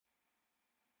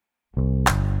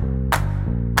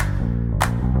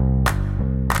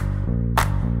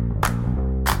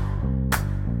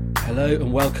Hello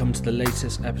and welcome to the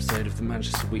latest episode of the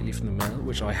Manchester Weekly from the Mill,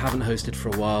 which I haven't hosted for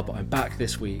a while, but I'm back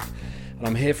this week. And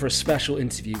I'm here for a special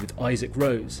interview with Isaac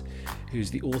Rose, who's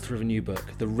the author of a new book,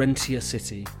 The Rentier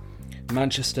City,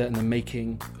 Manchester and the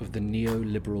Making of the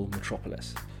Neoliberal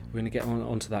Metropolis. We're going to get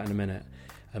onto that in a minute.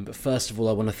 But first of all,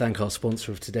 I want to thank our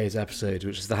sponsor of today's episode,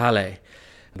 which is the Halle.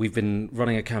 We've been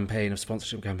running a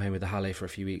sponsorship campaign with the Halle for a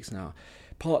few weeks now,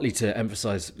 partly to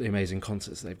emphasise the amazing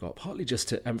concerts they've got, partly just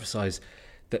to emphasise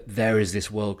that there is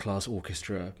this world-class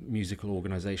orchestra musical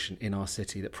organisation in our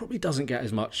city that probably doesn't get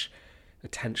as much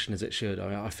attention as it should. I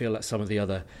mean, I feel like some of the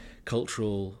other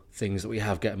cultural things that we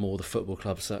have get more. The football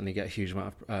clubs certainly get a huge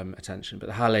amount of attention, but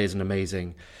the Halle is an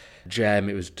amazing gem.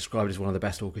 It was described as one of the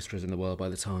best orchestras in the world by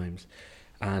the Times.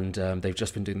 And they've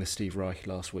just been doing the Steve Reich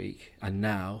last week. And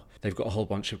now they've got a whole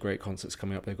bunch of great concerts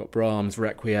coming up. They've got Brahms,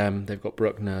 Requiem, they've got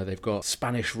Bruckner, they've got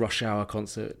Spanish Rush Hour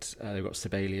concert, they've got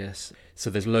Sibelius. So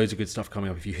there's loads of good stuff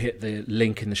coming up. If you hit the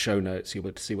link in the show notes, you'll be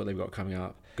able to see what they've got coming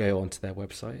up. Go onto their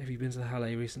website. Have you been to the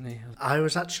Halle recently? I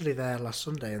was actually there last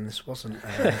Sunday, and this wasn't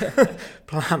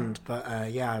planned. But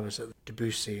I was at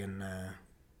Debussy and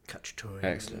Cacciatore.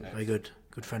 Excellent. Very good.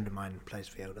 Good friend of mine plays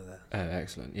viola there. Oh,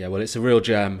 excellent. Yeah, well, it's a real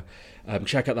jam.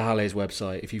 Check out the Halle's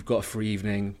website. If you've got a free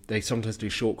evening, they sometimes do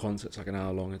short concerts, like an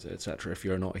hour long, etc. if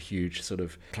you're not a huge sort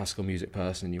of classical music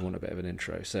person and you want a bit of an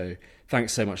intro. So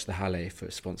thanks so much to the Halle for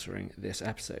sponsoring this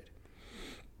episode.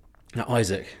 Now,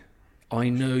 Isaac, I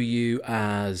know you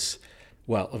as,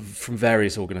 well, from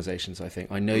various organisations, I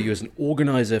think. I know you as an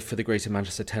organiser for the Greater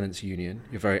Manchester Tenants Union.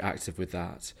 You're very active with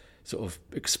that, sort of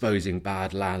exposing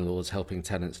bad landlords, helping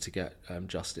tenants to get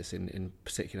justice in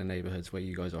particular neighbourhoods where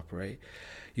you guys operate.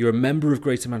 You're a member of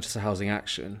Greater Manchester Housing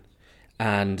Action,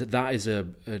 and that is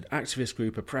an activist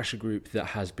group, a pressure group that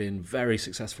has been very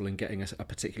successful in getting a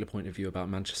particular point of view about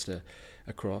Manchester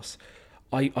across.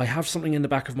 I have something in the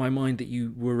back of my mind that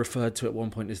you were referred to at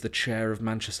one point as the chair of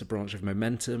Manchester branch of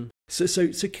Momentum. So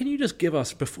can you just give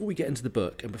us, before we get into the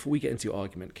book and before we get into your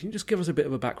argument, can you just give us a bit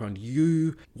of a background,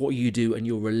 what you do and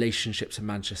your relationship to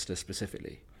Manchester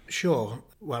specifically? Sure.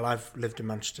 Well, I've lived in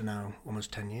Manchester now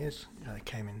almost 10 years. I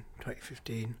came in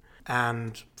 2015.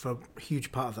 And for a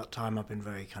huge part of that time, I've been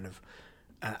very kind of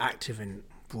active in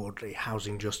broadly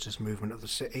housing justice movement of the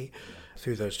city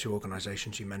through those two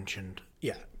organisations you mentioned.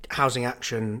 Yeah, Housing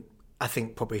Action, I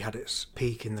think, probably had its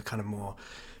peak in the kind of more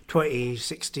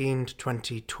 2016 to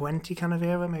 2020 kind of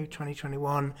era, maybe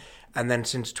 2021. And then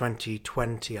since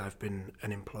 2020, I've been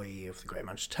an employee of the Greater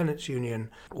Manchester Tenants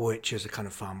Union, which is a kind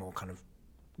of far more kind of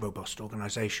robust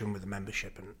organisation with a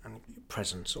membership and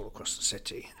presence all across the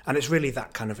city. And it's really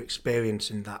that kind of experience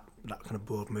in that kind of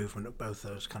broad movement of both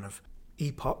those kind of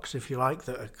epochs, if you like,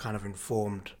 that have kind of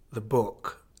informed the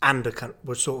book and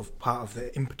was sort of part of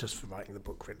the impetus for writing the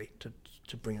book, really,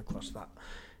 to bring across that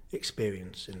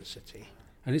experience in the city.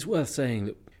 And it's worth saying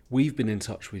that we've been in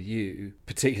touch with you,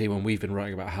 particularly when we've been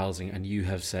writing about housing, and you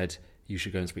have said you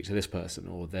should go and speak to this person,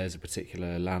 or there's a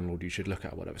particular landlord you should look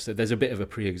at, or whatever. So there's a bit of a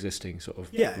pre-existing sort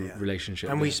of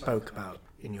relationship. And we spoke about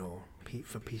in your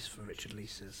piece for Richard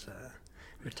Leese's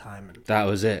retirement. That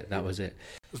was it. It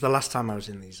was the last time I was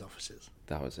in these offices.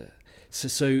 That was it.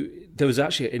 So there was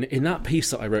actually, in that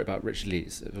piece that I wrote about Richard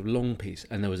Lees, a long piece,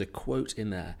 and there was a quote in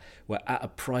there where at a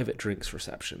private drinks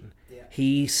reception,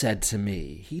 he said to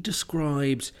me, he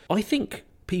described, I think,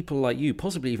 people like you,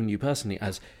 possibly even you personally,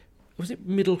 as, was it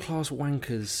middle-class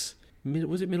wankers?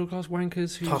 Was it middle-class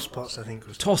wankers? Tosspots, I think.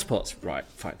 Tosspots, right,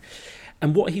 fine.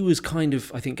 And what he was kind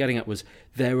of, I think, getting at was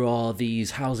there are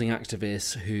these housing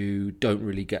activists who don't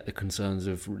really get the concerns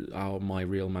of my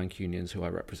real Mancunians who I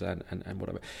represent and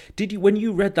whatever. Did you, when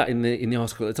you read that in the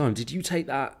article at the time, did you take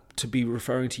that to be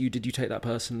referring to you? Did you take that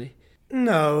personally?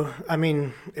 No, I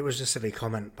mean, it was a silly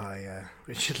comment by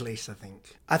Richard Leese, I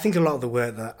think. I think a lot of the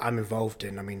work that I'm involved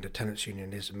in, I mean, the Tenants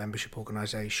Union is a membership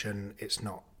organisation. It's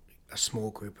not a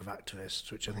small group of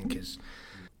activists, which I think is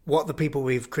what the people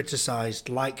we've criticised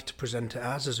like to present it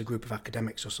as a group of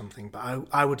academics or something. But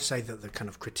I would say that the kind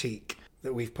of critique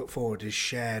that we've put forward is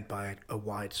shared by a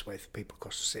wide swathe of people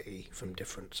across the city from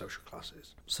different social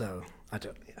classes. So,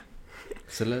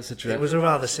 So let's address... It was a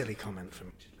rather silly comment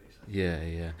from...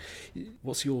 Yeah.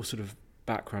 What's your sort of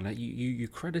background? You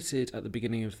credited, at the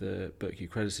beginning of the book, you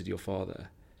credited your father.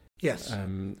 Yes.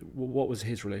 What was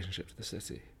his relationship to the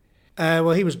city?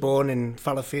 Well, he was born in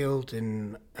Fallowfield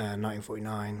in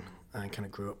 1949 and kind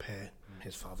of grew up here.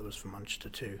 His father was from Manchester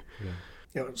too.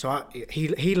 Yeah. So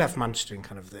he left Manchester in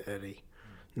kind of the early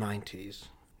 90s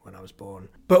when I was born,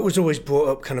 but was always brought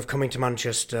up kind of coming to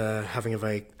Manchester, having a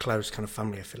very close kind of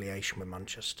family affiliation with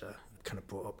Manchester. Kind of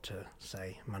brought up to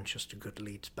say Manchester good,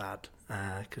 Leeds bad,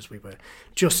 because we were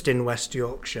just in West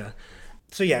Yorkshire.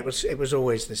 So yeah, it was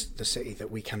always the city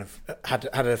that we kind of had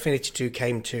an affinity to,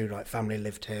 came to, like family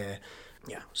lived here.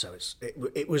 Yeah, so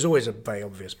it was always a very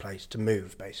obvious place to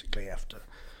move, basically, after,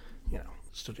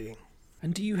 studying.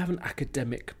 And do you have an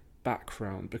academic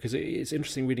background? Because it's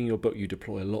interesting reading your book, you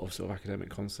deploy a lot of sort of academic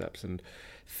concepts and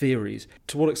theories.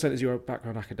 To what extent is your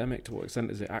background academic? To what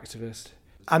extent is it activist?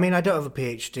 I mean, I don't have a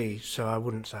PhD, so I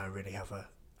wouldn't say I really have an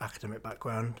academic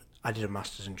background. I did a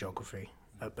master's in geography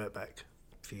at Birkbeck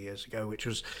a few years ago, which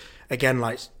was, again,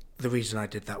 like the reason I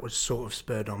did that was sort of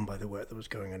spurred on by the work that was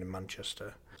going on in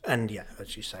Manchester. And yeah,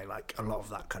 as you say, like a lot of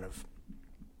that kind of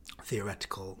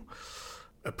theoretical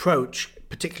approach,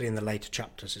 particularly in the later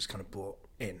chapters, is kind of brought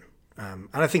in. And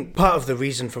I think part of the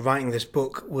reason for writing this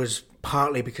book was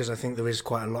partly because I think there is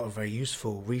quite a lot of very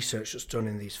useful research that's done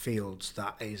in these fields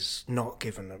that is not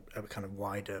given a kind of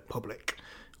wider public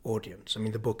audience. I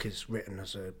mean, the book is written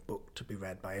as a book to be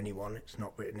read by anyone. It's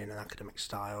not written in an academic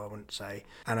style, I wouldn't say.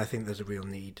 And I think there's a real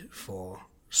need for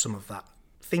some of that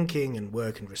thinking and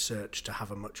work and research to have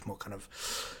a much more kind of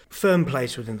firm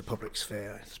place within the public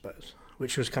sphere, I suppose,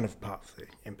 which was kind of part of the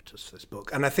impetus for this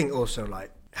book. And I think also,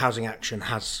 like, Housing Action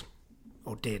has,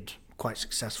 or did quite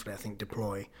successfully, I think,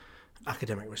 deploy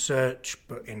academic research,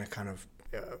 but in a kind of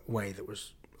way that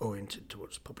was oriented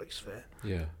towards the public sphere.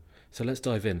 Yeah. So let's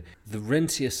dive in. The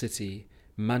Rentier City,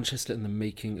 Manchester and the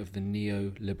Making of the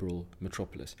Neoliberal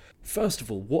Metropolis. First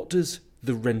of all, what does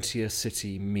the Rentier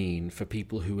City mean for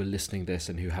people who are listening to this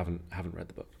and who haven't read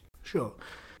the book? Sure.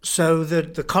 So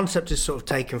the concept is sort of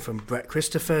taken from Brett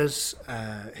Christophers,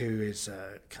 who is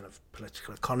a kind of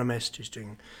political economist who's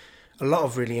doing a lot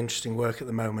of really interesting work at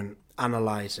the moment,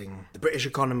 analysing the British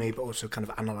economy, but also kind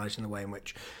of analysing the way in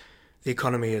which the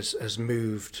economy has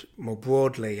moved more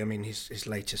broadly. I mean, his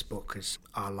latest book is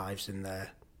Our Lives in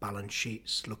Their Balance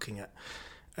Sheets, looking at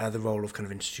the role of kind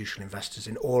of institutional investors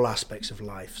in all aspects of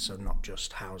life, so not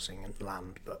just housing and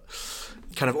land, but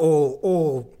kind of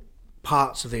all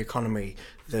parts of the economy.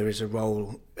 There is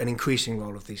an increasing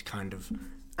role of these kind of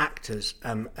actors,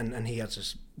 and he has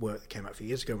this work that came out a few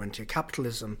years ago, Rentier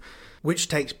Capitalism, which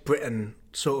takes Britain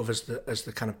sort of as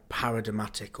the kind of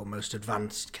paradigmatic or most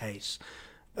advanced case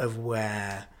of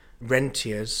where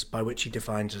rentiers, by which he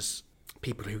defines as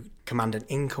people who command an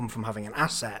income from having an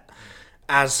asset,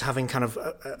 as having kind of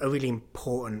a really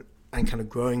important and kind of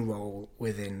growing role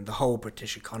within the whole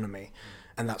British economy.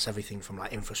 And that's everything from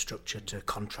like infrastructure to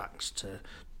contracts to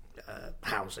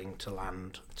housing to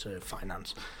land to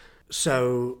finance.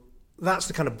 So that's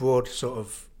the kind of broad sort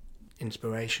of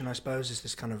inspiration, I suppose, is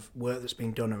this kind of work that's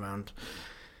being done around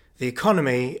the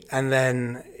economy. And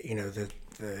then,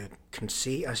 the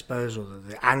conceit, I suppose, or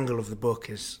the angle of the book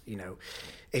is,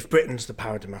 if Britain's the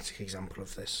paradigmatic example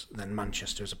of this, then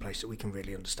Manchester is a place that we can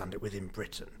really understand it within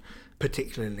Britain,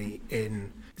 particularly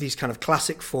in these kind of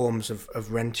classic forms of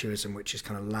rentierism, which is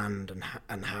kind of land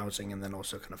and housing, and then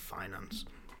also kind of finance.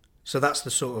 So that's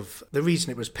the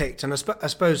reason it was picked. And I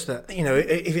suppose that,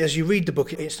 as you read the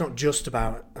book, it's not just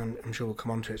about, and I'm sure we'll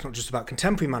come on to it, it's not just about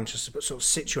contemporary Manchester, but sort of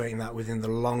situating that within the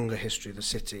longer history of the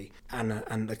city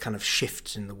and the kind of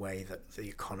shifts in the way that the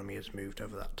economy has moved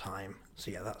over that time. So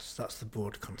yeah, that's the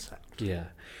broad concept. Yeah.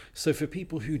 So for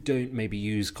people who don't maybe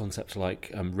use concepts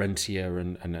like rentier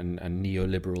and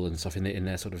neoliberal and stuff in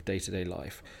their sort of day-to-day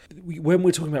life, when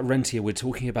we're talking about rentier, we're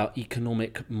talking about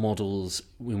economic models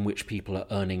in which people are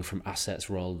earning from assets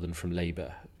rather than from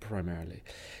labour, primarily.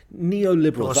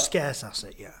 Neoliberal... Or scarce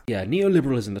asset, yeah. Yeah,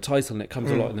 neoliberal is in the title and it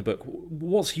comes a lot in the book.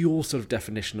 What's your sort of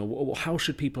definition, or how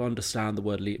should people understand the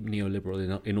word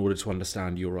neoliberal in order to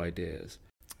understand your ideas?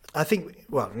 I think,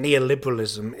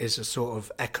 neoliberalism is a sort of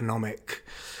economic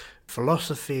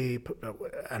philosophy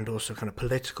and also kind of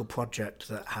political project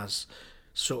that has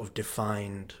sort of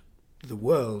defined the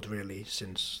world, really,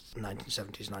 since the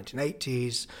 1970s,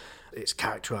 1980s. It's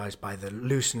characterised by the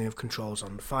loosening of controls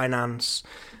on finance,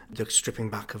 the stripping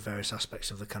back of various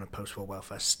aspects of the kind of post-war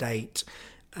welfare state.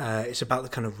 It's about the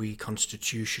kind of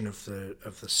reconstitution of the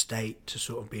state to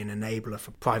sort of be an enabler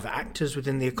for private actors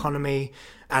within the economy.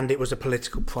 And it was a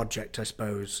political project, I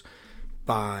suppose,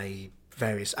 by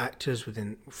various actors from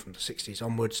the 60s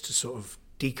onwards to sort of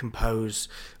decompose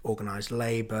organised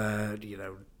labour,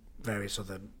 various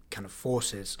other kind of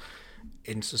forces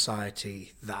in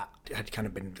society that had kind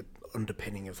of been the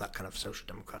underpinning of that kind of social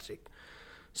democratic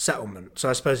settlement. So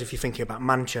I suppose if you're thinking about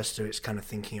Manchester, it's kind of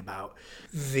thinking about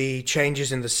the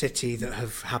changes in the city that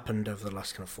have happened over the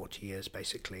last kind of 40 years,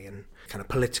 basically, and kind of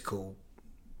political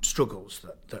struggles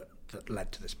that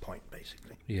led to this point,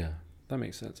 basically. Yeah, that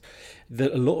makes sense.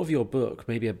 A lot of your book,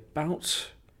 maybe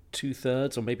about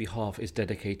 2/3 or maybe half is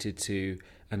dedicated to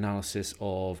analysis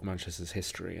of Manchester's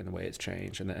history and the way it's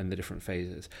changed and the different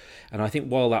phases. And I think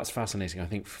while that's fascinating, I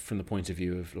think from the point of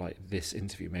view of like this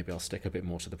interview, maybe I'll stick a bit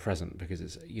more to the present, because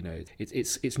it's, you know,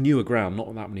 it's newer ground.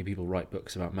 Not that many people write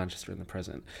books about Manchester in the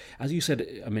present. As you said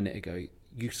a minute ago,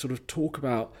 you sort of talk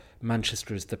about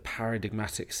Manchester as the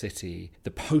paradigmatic city,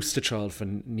 the poster child for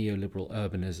neoliberal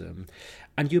urbanism.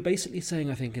 And you're basically saying,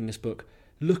 I think, in this book,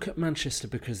 look at Manchester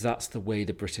because that's the way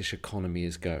the British economy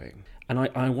is going. And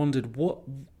I wondered,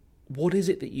 what is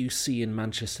it that you see in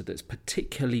Manchester that's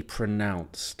particularly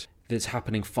pronounced, that's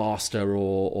happening faster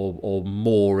or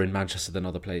more in Manchester than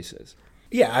other places?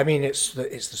 Yeah, I mean, it's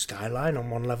the skyline on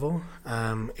one level.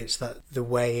 It's that the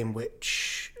way in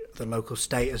which the local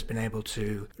state has been able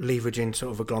to leverage in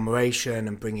sort of agglomeration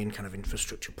and bring in kind of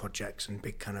infrastructure projects and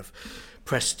big kind of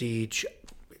prestige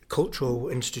cultural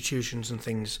institutions and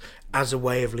things as a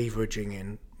way of leveraging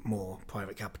in more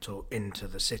private capital into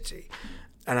the city.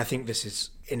 And I think this is,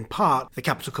 in part, the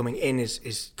capital coming in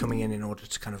is coming in order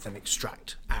to kind of then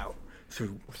extract out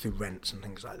through rents and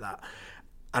things like that.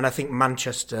 And I think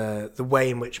Manchester, the way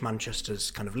in which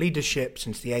Manchester's kind of leadership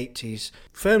since the 80s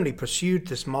firmly pursued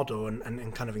this model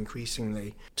and kind of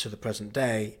increasingly to the present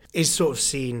day is sort of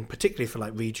seen, particularly for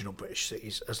like regional British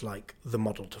cities, as like the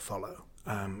model to follow.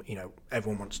 You know,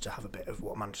 everyone wants to have a bit of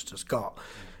what Manchester's got,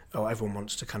 or everyone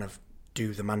wants to kind of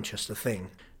do the Manchester thing.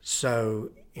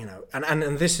 So, you know,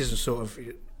 and this is a sort of,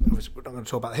 we're not going to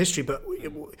talk about the history, but,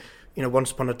 you know,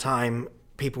 once upon a time,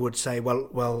 people would say,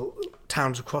 well,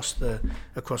 towns across the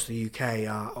UK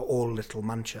are all little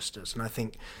Manchesters, and I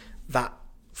think that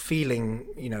feeling,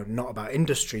 you know, not about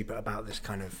industry but about this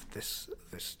kind of this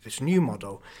new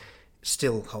model,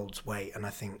 still holds weight. And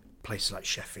I think places like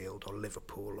Sheffield or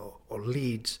Liverpool or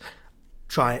Leeds,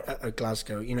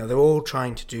 Glasgow, you know, they're all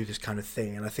trying to do this kind of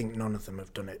thing, and I think none of them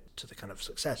have done it to the kind of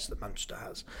success that Manchester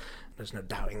has. There's no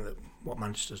doubting that what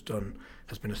Manchester's done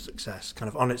has been a success, kind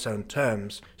of on its own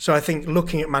terms. So I think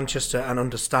looking at Manchester and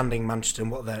understanding Manchester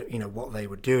and what they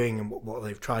were doing and what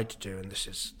they've tried to do, and this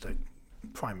is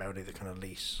primarily the kind of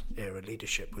Lease era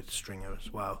leadership with Stringer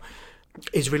as well,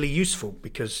 is really useful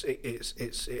because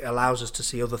it allows us to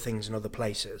see other things in other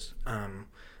places and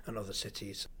other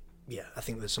cities. Yeah, I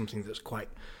think there's something that's quite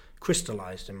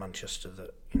crystallised in Manchester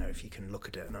that, you know, if you can look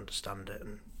at it and understand it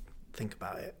and think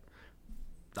about it,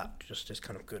 that just is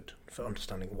kind of good for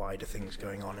understanding wider things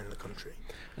going on in the country.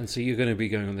 And so you're going to be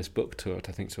going on this book tour,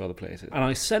 I think, to other places. And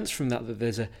I sense from that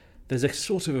there's a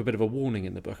sort of a bit of a warning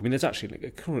in the book. I mean, there's actually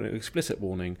like an explicit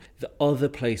warning that other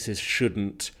places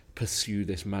shouldn't pursue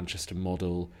this Manchester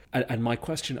model. And my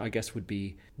question, I guess, would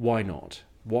be, why not?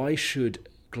 Why should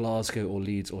Glasgow or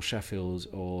Leeds or Sheffield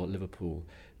or Liverpool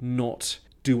not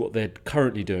do what they're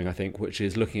currently doing, I think, which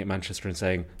is looking at Manchester and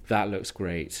saying, that looks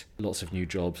great, lots of new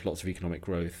jobs, lots of economic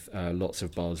growth, lots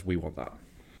of buzz, we want that?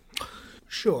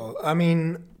 Sure. I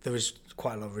mean, there is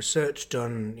quite a lot of research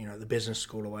done, you know, at the business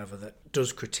school or whatever, that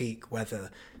does critique whether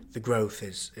the growth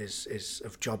is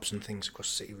of jobs and things across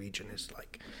the city region is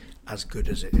like as good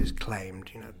as it is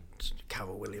claimed, you know,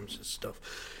 Carol Williams' stuff.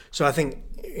 So I think,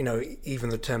 you know, even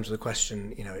the terms of the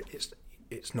question, you know,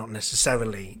 it's not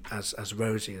necessarily as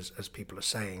rosy as people are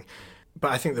saying.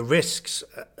 But I think the risks,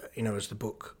 you know, as the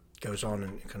book goes on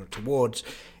and kind of towards,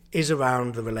 is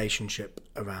around the relationship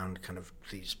around kind of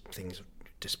these things of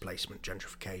displacement,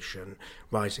 gentrification,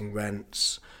 rising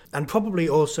rents, and probably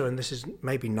also, and this is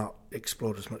maybe not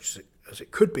explored as much as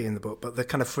it could be in the book, but the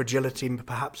kind of fragility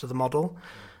perhaps of the model.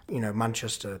 You know,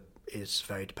 Manchester is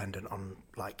very dependent on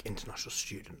like international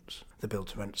students. The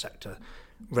build-to-rent sector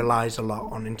relies a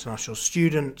lot on international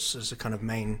students as a kind of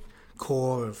main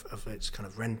core of its kind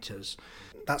of renters.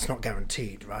 That's not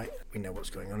guaranteed, right? We know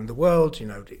what's going on in the world. You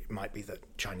know, it might be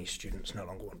that Chinese students no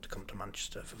longer want to come to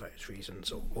Manchester for various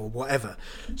reasons or whatever.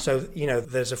 So, you know,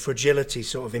 there's a fragility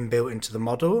sort of inbuilt into the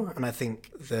model. And I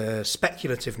think the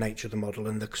speculative nature of the model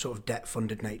and the sort of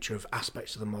debt-funded nature of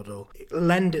aspects of the model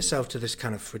lend itself to this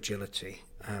kind of fragility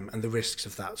and the risks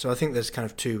of that. So I think there's kind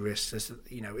of two risks. There's,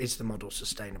 you know, is the model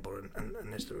sustainable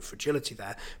and is there a fragility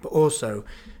there? But also,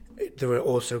 there are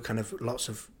also kind of lots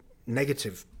of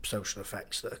negative social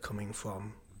effects that are coming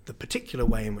from the particular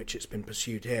way in which it's been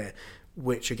pursued here,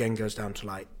 which again goes down to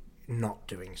like not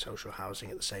doing social housing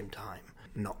at the same time,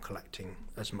 not collecting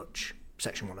as much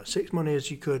Section 106 money as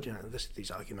you could. You know,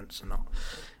 these arguments are not,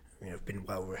 you know, been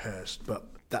well rehearsed, but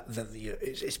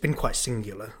it's been quite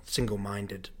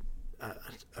single-minded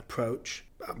approach.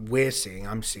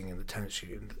 I'm seeing in the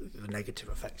tendency the negative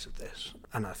effects of this,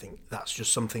 and I think that's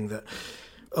just something that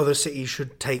other cities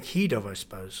should take heed of, I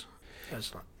suppose.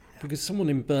 Because someone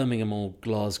in Birmingham or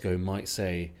Glasgow might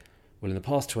say, well, in the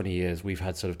past 20 years, we've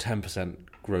had sort of 10%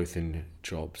 growth in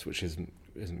jobs, which isn't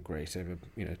great over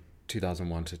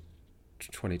 2001 to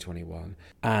 2021,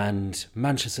 and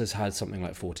Manchester's had something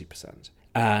like 40%,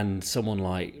 and someone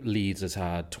like Leeds has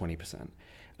had 20%.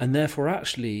 And therefore,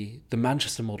 actually, the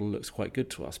Manchester model looks quite good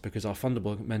to us because our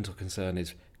fundamental concern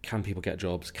is, can people get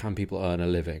jobs? Can people earn a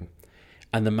living?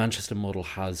 And the Manchester model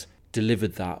has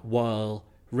delivered that while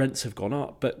rents have gone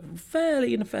up, but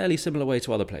in a fairly similar way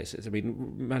to other places. I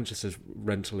mean, Manchester's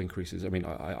rental increases, I mean,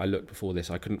 I looked before this,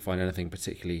 I couldn't find anything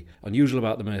particularly unusual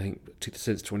about them. I think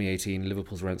since 2018,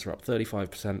 Liverpool's rents are up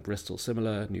 35%, Bristol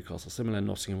similar, Newcastle similar,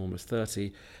 Nottingham almost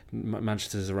 30%,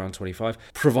 Manchester's around 25%.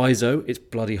 Proviso, it's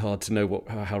bloody hard to know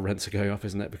how rents are going up,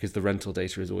 isn't it? Because the rental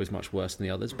data is always much worse than the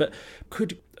others. But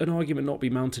could an argument not be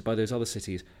mounted by those other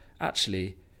cities?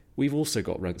 Actually, we've also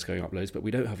got rents going up loads, but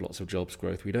we don't have lots of jobs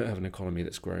growth. We don't have an economy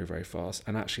that's growing very fast.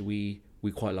 And actually,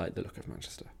 we quite like the look of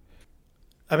Manchester.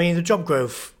 I mean, the job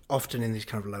growth often in these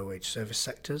kind of low-wage service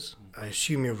sectors. I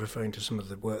assume you're referring to some of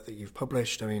the work that you've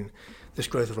published. I mean, this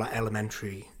growth of like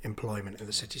elementary employment in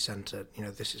the city centre,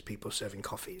 this is people serving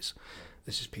coffees.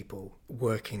 This is people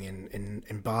working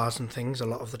in bars and things a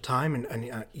lot of the time. And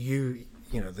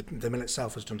the mill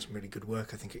itself has done some really good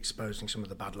work, I think, exposing some of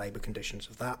the bad labour conditions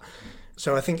of that.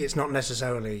 So I think it's not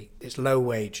necessarily, it's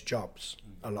low-wage jobs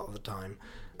a lot of the time.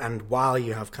 And while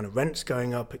you have kind of rents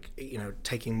going up,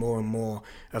 taking more and more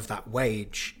of that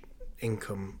wage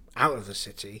income out of the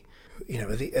city,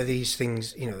 are these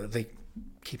things, are they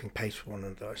keeping pace with one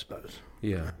another, I suppose?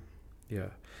 Yeah.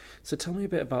 So tell me a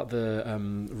bit about the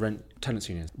rent tenants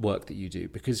union work that you do,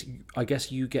 because I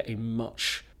guess you get a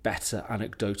much better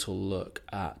anecdotal look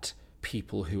at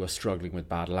people who are struggling with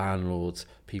bad landlords,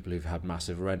 people who've had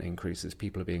massive rent increases,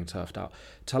 people are being turfed out.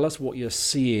 Tell us what you're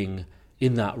seeing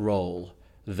in that role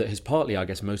that has partly, I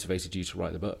guess, motivated you to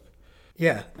write the book.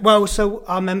 Yeah, well, so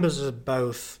our members are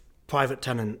both private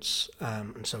tenants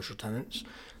and social tenants.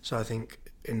 So I think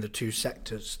in the two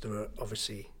sectors, there are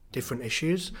obviously different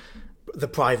issues. The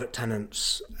private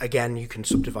tenants, again, you can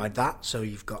subdivide that. So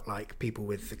you've got like people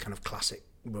with the kind of classic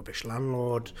rubbish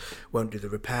landlord, won't do the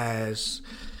repairs,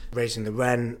 raising the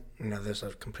rent. There's a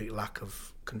complete lack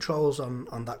of controls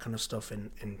on that kind of stuff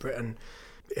in Britain.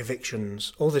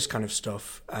 Evictions, all this kind of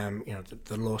stuff.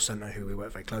 The law centre, who we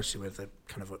work very closely with, are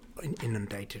kind of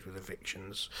inundated with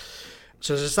evictions.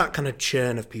 So there's that kind of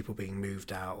churn of people being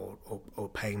moved out or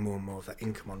paying more and more of their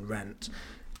income on rent.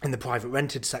 In the private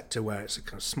rented sector, where it's a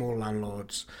kind of small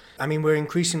landlords, I mean, we're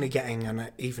increasingly getting,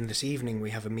 and even this evening we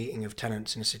have a meeting of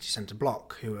tenants in a city centre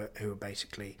block who are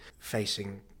basically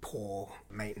facing poor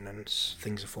maintenance.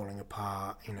 Things are falling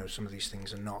apart. Some of these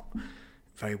things are not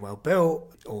very well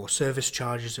built, or service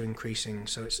charges are increasing.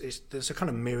 So there's a kind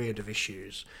of myriad of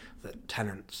issues that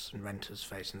tenants and renters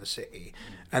face in the city.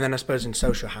 And then I suppose in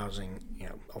social housing,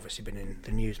 obviously been in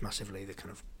the news massively, the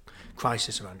kind of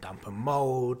crisis around damp and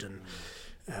mould and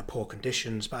poor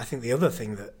conditions. But I think the other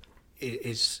thing that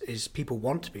is people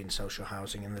want to be in social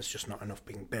housing, and there's just not enough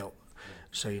being built.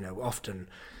 So often,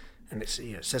 and it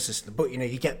says this in the book,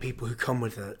 you get people who come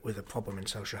with a problem in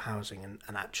social housing,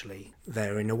 and actually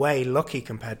they're in a way lucky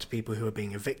compared to people who are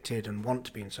being evicted and want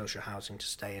to be in social housing to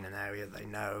stay in an area they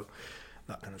know,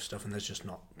 that kind of stuff, and there's just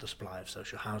not the supply of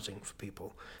social housing for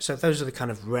people. So those are the kind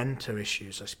of renter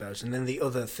issues, I suppose. And then the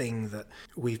other thing that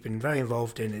we've been very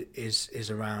involved in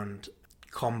is around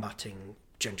combating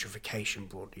gentrification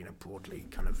broadly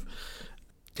kind of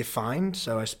defined.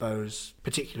 So I suppose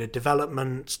particular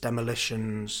developments,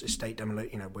 demolitions, estate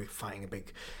demolition. We're fighting a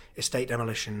big estate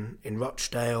demolition in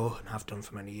Rochdale and have done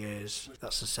for many years.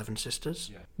 That's the Seven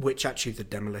Sisters, which actually the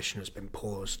demolition has been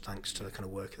paused thanks to the kind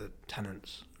of work of the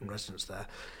tenants and residents there.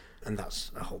 And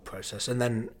that's a whole process. And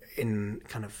then in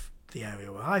kind of the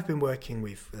area where I've been working,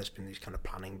 there's been these kind of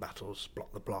planning battles,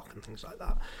 block the block and things like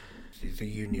that. The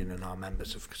union and our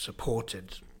members have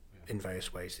supported in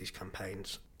various ways these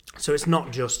campaigns. So it's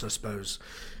not just, I suppose,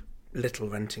 little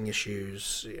renting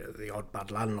issues, the odd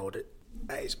bad landlord.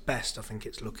 At its best, I think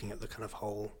it's looking at the kind of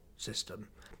whole system,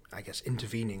 I guess,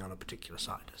 intervening on a particular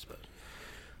side, I suppose.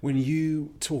 When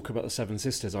you talk about the Seven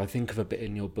Sisters, I think of a bit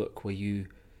in your book where you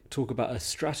talk about a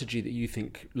strategy that you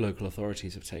think local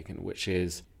authorities have taken, which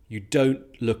is you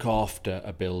don't look after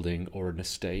a building or an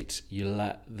estate, you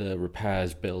let the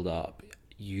repairs build up,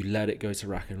 you let it go to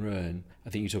rack and ruin. I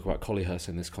think you talk about Collyhurst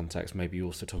in this context, maybe you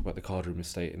also talk about the Cardroom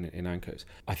estate in Ancoats.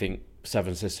 I think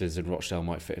Seven Sisters in Rochdale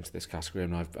might fit into this category,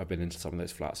 and I've been into some of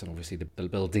those flats, and obviously the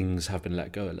buildings have been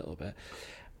let go a little bit.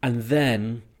 And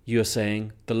then you're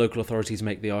saying the local authorities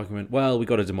make the argument, well, we've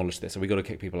got to demolish this, or we've got to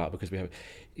kick people out because we have...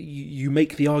 You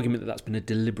make the argument that that's been a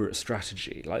deliberate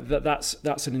strategy. Like that's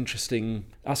an interesting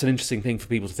thing for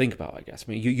people to think about, I guess.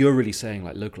 I mean, you're really saying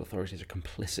like local authorities are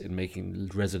complicit in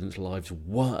making residents' lives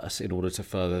worse in order to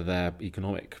further their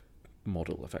economic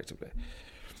model, effectively.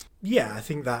 Yeah, I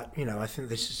think that, I think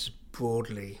this is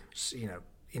broadly,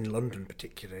 in London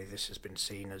particularly, this has been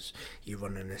seen as you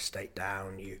run an estate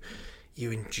down,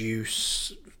 you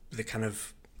induce the kind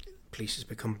of places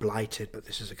become blighted, but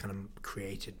this is a kind of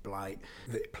created blight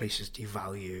that places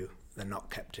devalue, they're not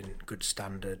kept in good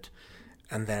standard,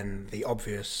 and then the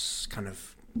obvious kind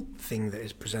of thing that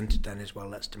is presented then is, well,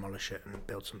 let's demolish it and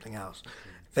build something else.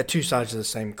 They're two sides of the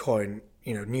same coin,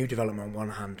 new development on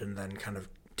one hand and then kind of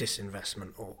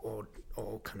disinvestment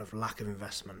or kind of lack of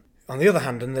investment on the other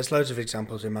hand. And there's loads of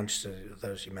examples in Manchester,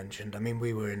 those you mentioned. I mean,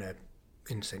 we were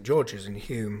in St George's in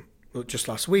Hume just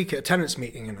last week at a tenants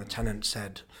meeting, and a tenant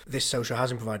said, this social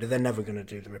housing provider, they're never going to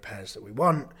do the repairs that we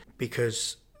want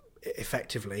because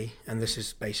effectively, and this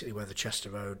is basically where the Chester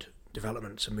Road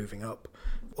developments are moving up,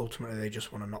 ultimately they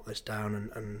just want to knock this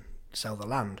down and sell the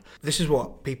land. This is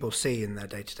what people see in their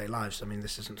day-to-day lives. I mean,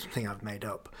 this isn't something I've made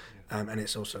up, and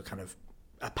it's also kind of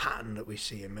a pattern that we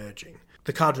see emerging.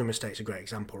 The Cardroom Estate's a great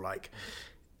example. Like,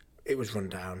 it was run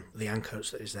down. The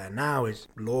Ancoats that is there now is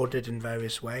lauded in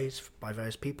various ways by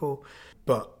various people,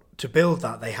 but to build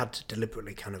that, they had to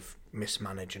deliberately kind of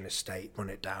mismanage an estate, run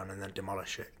it down, and then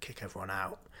demolish it, kick everyone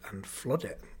out, and flood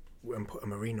it, and put a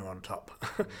marina on top.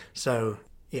 So,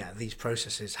 yeah, these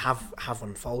processes have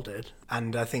unfolded,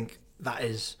 and I think that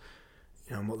is,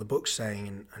 what the book's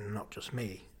saying, and not just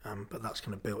me, but that's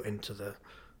kind of built into the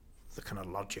kind of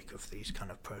logic of these kind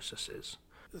of processes.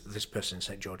 This person in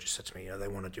St George's said to me, they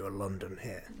want to do a London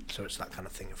here. So it's that kind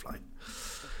of thing of like,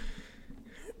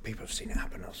 people have seen it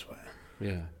happen elsewhere.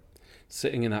 Yeah.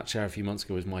 Sitting in that chair a few months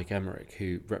ago was Mike Emmerich,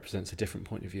 who represents a different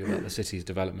point of view about the city's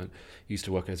development. Used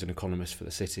to work as an economist for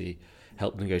the city,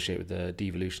 helped negotiate with the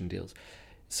devolution deals.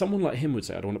 Someone like him would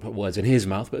say, I don't want to put words in his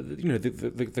mouth, but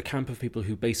the camp of people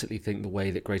who basically think the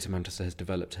way that Greater Manchester has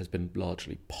developed has been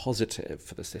largely positive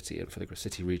for the city and for the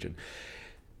city region.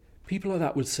 People like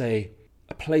that would say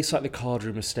a place like the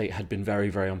Cardroom Estate had been very,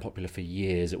 very unpopular for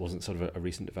years. It wasn't sort of a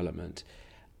recent development.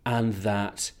 And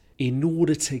that in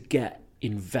order to get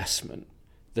investment,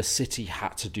 the city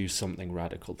had to do something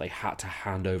radical. They had to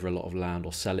hand over a lot of land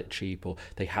or sell it cheap, or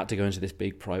they had to go into this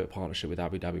big private partnership with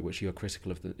Abu Dhabi, which you are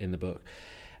critical of in the book.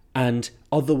 And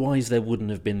otherwise there wouldn't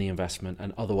have been the investment,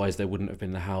 and otherwise there wouldn't have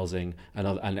been the housing,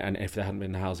 and if there hadn't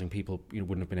been the housing, people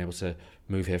wouldn't have been able to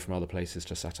move here from other places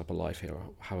to set up a life here or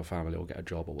have a family or get a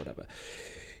job or whatever.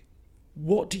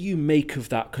 What do you make of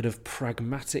that kind of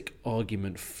pragmatic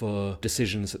argument for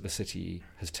decisions that the city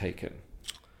has taken?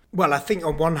 Well, I think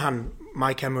on one hand,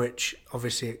 Mike Emmerich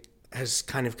obviously has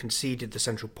kind of conceded the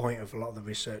central point of a lot of the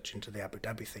research into the Abu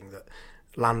Dhabi thing, that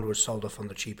land was sold off on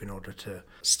the cheap in order to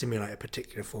stimulate a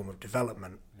particular form of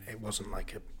development. It wasn't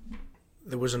like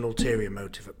there was an ulterior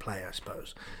motive at play, I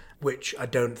suppose, which I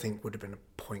don't think would have been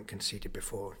a point conceded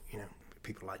before,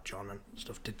 people like John and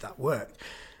stuff did that work.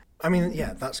 I mean,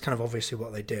 yeah, that's kind of obviously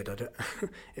what they did.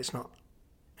 It's not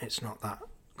that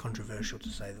controversial to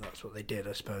say that that's what they did,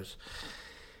 I suppose.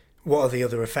 What are the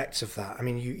other effects of that? I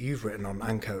mean, you've written on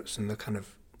Ancoats and the kind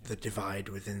of the divide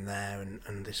within there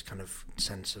and this kind of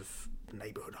sense of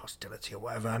neighbourhood hostility or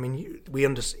whatever. I mean,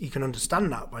 you can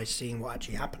understand that by seeing what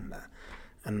actually happened there,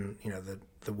 and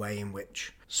the way in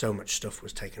which so much stuff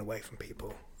was taken away from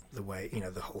people, the way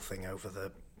the whole thing over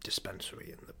the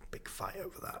dispensary and the big fight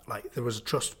over that. Like, there was a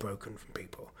trust broken from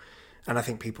people, and I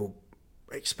think people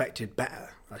expected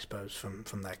better, I suppose,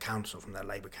 from their council, from their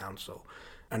Labour council,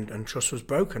 and trust was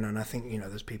broken. And I think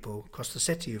there's people across the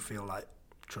city who feel like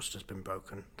trust has been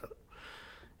broken.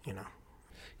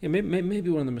 Yeah, maybe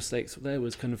one of the mistakes there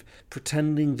was kind of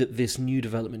pretending that this new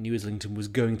development, New Islington, was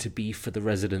going to be for the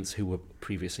residents who were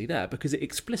previously there, because it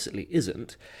explicitly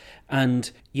isn't.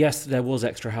 And yes, there was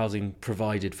extra housing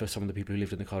provided for some of the people who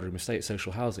lived in the Cardroom Estate,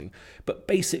 social housing, but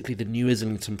basically the New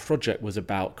Islington project was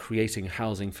about creating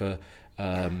housing for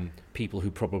people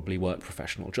who probably work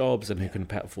professional jobs and who can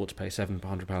afford to pay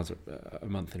 £700 a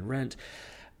month in rent.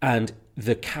 And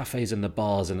the cafes and the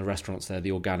bars and the restaurants there,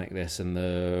 the organic this and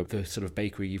the sort of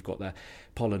bakery you've got there,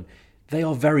 Pollen, they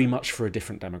are very much for a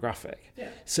different demographic. Yeah.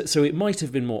 So it might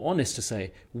have been more honest to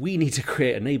say, we need to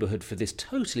create a neighbourhood for this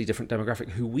totally different demographic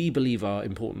who we believe are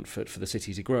important for the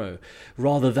city to grow,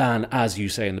 rather than, as you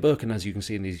say in the book and as you can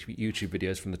see in these YouTube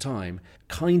videos from the time,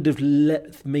 kind of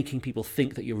making people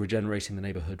think that you're regenerating the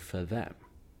neighbourhood for them.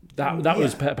 That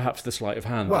was perhaps the sleight of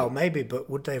hand. Well, maybe, but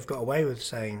would they have got away with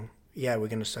saying yeah, we're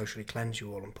going to socially cleanse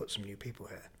you all and put some new people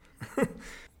here.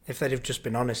 If they'd have just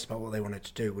been honest about what they wanted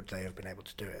to do, would they have been able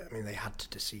to do it? I mean, they had to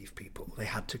deceive people. They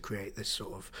had to create this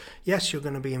sort of, yes, you're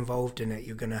going to be involved in it,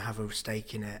 you're going to have a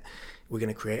stake in it, we're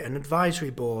going to create an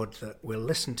advisory board that will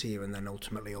listen to you, and then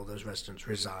ultimately all those residents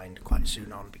resigned quite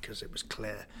soon on because it was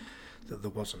clear that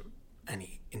there wasn't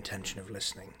any intention of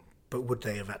listening. But would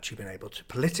they have actually been able to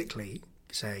politically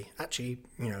say, actually,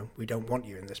 we don't want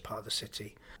you in this part of the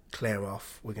city, clear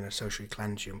off, we're going to socially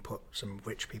cleanse you and put some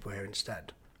rich people here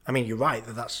instead? I mean, you're right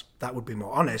that would be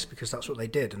more honest because that's what they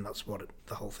did and that's what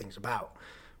the whole thing's about.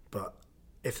 But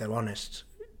if they're honest,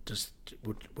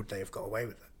 would they have got away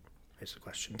with it? Is the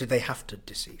question. Did they have to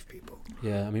deceive people?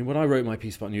 Yeah, I mean, when I wrote my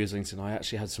piece about New Islington, I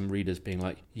actually had some readers being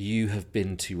like, you have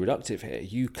been too reductive here.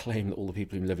 You claim that all the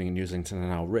people who are living in New Islington are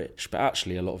now rich, but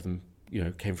actually a lot of them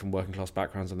came from working class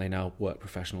backgrounds and they now work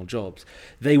professional jobs.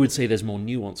 They would say there's more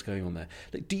nuance going on there.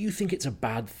 Like, do you think it's a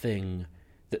bad thing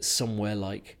that somewhere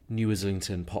like New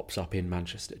Islington pops up in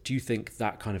Manchester? Do you think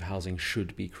that kind of housing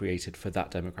should be created for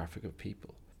that demographic of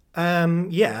people?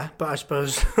 Yeah, but I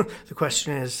suppose the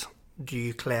question is, do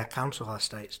you clear council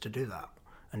estates to do that?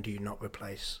 And do you not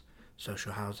replace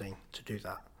social housing to do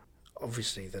that?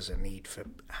 Obviously, there's a need for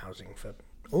housing for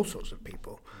all sorts of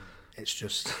people. It's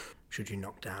just, should you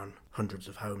knock down hundreds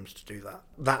of homes to do that?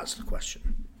 That's the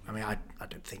question. I mean, I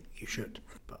don't think you should,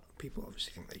 but people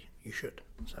obviously think that you should,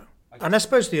 so... And I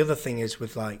suppose the other thing is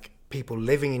with like people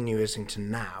living in New Islington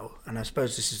now, and I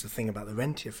suppose this is the thing about the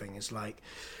rentier thing, is like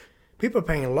people are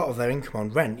paying a lot of their income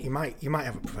on rent. You might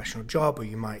have a professional job, or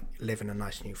you might live in a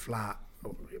nice new flat,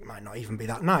 or it might not even be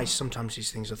that nice. Sometimes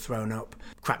these things are thrown up.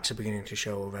 Cracks are beginning to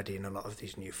show already in a lot of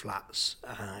these new flats.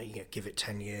 Give it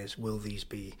 10 years, will these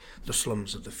be the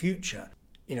slums of the future?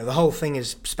 The whole thing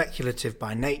is speculative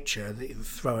by nature. You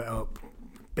throw it up,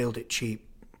 build it cheap,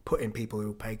 put in people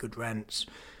who pay good rents,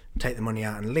 take the money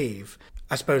out and leave.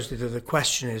 I suppose the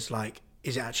question is like,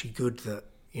 is it actually good that,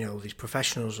 these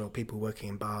professionals or people working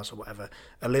in bars or whatever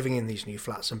are living in these new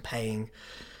flats and paying,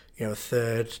 a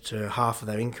third to half of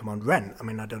their income on rent? I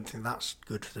mean, I don't think that's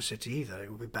good for the city either. It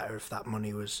would be better if that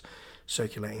money was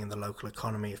circulating in the local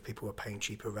economy. If people were paying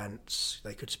cheaper rents,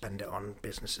 they could spend it on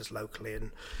businesses locally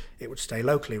and it would stay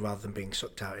locally rather than being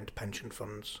sucked out into pension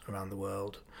funds around the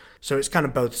world. So it's kind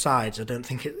of both sides. I don't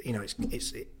think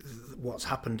what's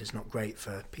happened is not great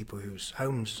for people whose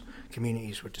homes,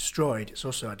 communities were destroyed. It's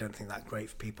also, I don't think, that great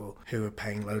for people who are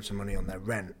paying loads of money on their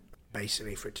rent,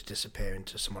 basically for it to disappear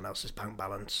into someone else's bank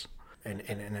balance in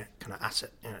a kind of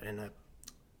asset, in a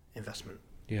investment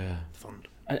fund.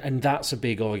 And that's a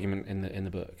big argument in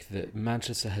the book, that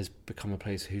Manchester has become a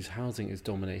place whose housing is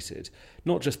dominated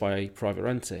not just by private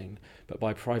renting, but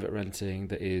by private renting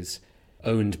that is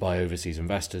owned by overseas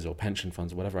investors or pension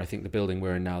funds or whatever. I think the building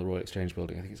we're in now, the Royal Exchange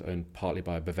building, I think it's owned partly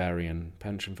by a Bavarian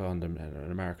pension fund and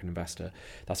an American investor.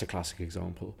 That's a classic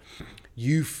example.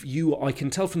 I can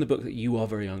tell from the book that you are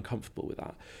very uncomfortable with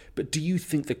that. But do you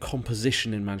think the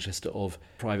composition in Manchester of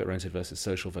private rented versus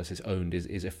social versus owned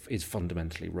is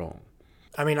fundamentally wrong?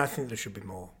 I mean, I think there should be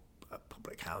more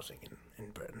public housing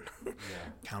in Britain. Yeah.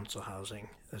 Council housing.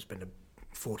 There's been a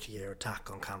 40-year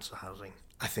attack on council housing.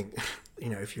 I think,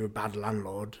 if you're a bad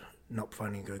landlord not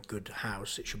finding a good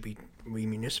house, it should be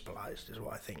remunicipalised, is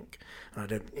what I think. And I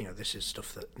don't, this is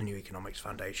stuff that the New Economics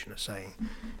Foundation are saying.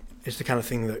 It's the kind of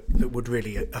thing that would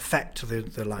really affect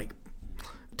the like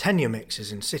tenure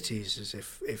mixes in cities, as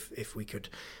if we could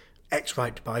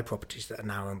ex-right to buy properties that are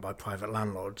now owned by private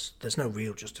landlords. There's no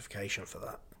real justification for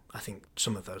that. I think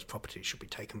some of those properties should be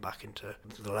taken back into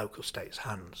the local state's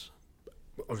hands.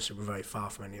 Obviously, we're very far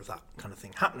from any of that kind of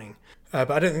thing happening.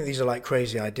 But I don't think these are like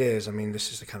crazy ideas. I mean,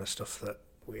 this is the kind of stuff that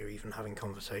we're even having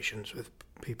conversations with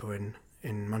people in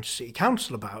Manchester City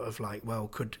Council about, of like, well,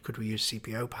 could we use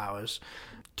CPO powers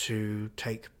to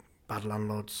take bad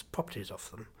landlords' properties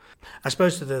off them? I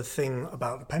suppose the thing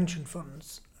about the pension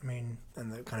funds, I mean,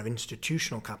 and the kind of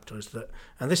institutional capital is that,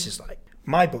 and this is like,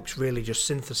 my book's really just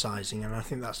synthesising, and I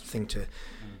think that's the thing to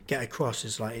get across,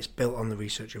 is like, it's built on the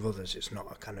research of others. It's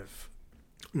not a kind of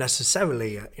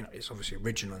necessarily, it's obviously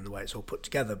original in the way it's all put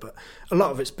together, but a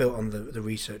lot of it's built on the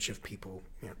research of people,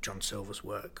 John Silver's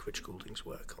work, Rich Goulding's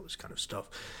work, all this kind of stuff,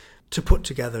 to put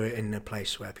together in a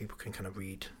place where people can kind of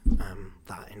read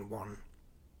that in one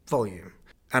volume.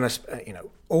 And,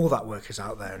 all that work is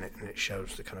out there, and it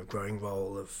shows the kind of growing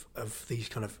role of these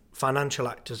kind of financial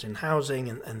actors in housing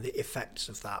and the effects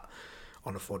of that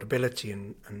on affordability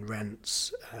and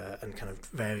rents and kind of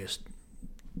various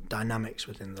dynamics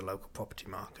within the local property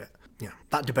market. Yeah,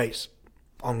 that debate's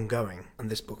ongoing, and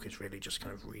this book is really just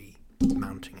kind of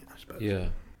remounting it, I suppose. Yeah.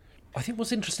 I think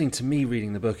what's interesting to me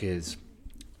reading the book is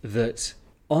that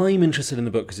I'm interested in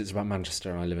the book because it's about Manchester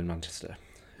and I live in Manchester.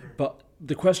 But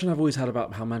the question I've always had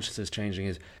about how Manchester is changing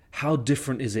is, how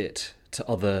different is it to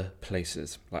other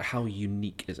places? Like, how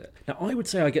unique is it? Now, I would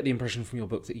say I get the impression from your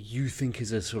book that you think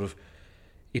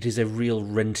it is a real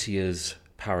rentier's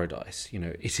paradise. You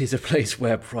know, it is a place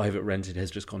where private rented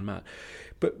has just gone mad.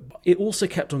 But it also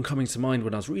kept on coming to mind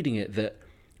when I was reading it that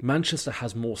Manchester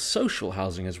has more social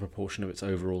housing as a proportion of its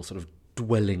overall sort of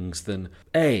dwellings than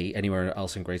A, anywhere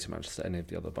else in Greater Manchester, any of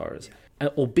the other boroughs,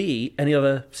 or B, any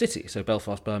other city. So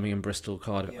Belfast, Birmingham, Bristol,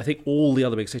 Cardiff, I think all the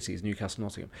other big cities, Newcastle,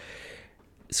 Nottingham.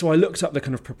 So I looked up the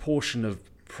kind of proportion of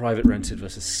private rented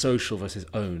versus social versus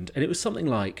owned, and it was something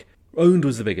like owned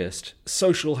was the biggest,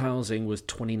 social housing was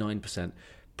 29%,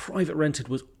 private rented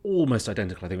was almost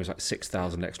identical. I think it was like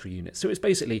 6,000 extra units. So it's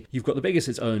basically, you've got the biggest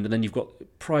it's owned, and then you've got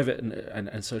private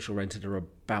and social rented are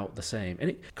about the same. And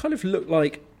it kind of looked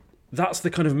like that's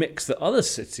the kind of mix that other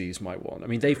cities might want. I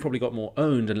mean, they've probably got more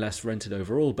owned and less rented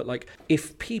overall, but like,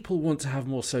 if people want to have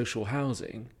more social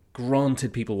housing,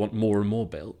 granted people want more and more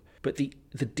built, but the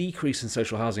decrease in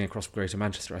social housing across Greater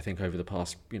Manchester, I think over the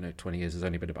past 20 years has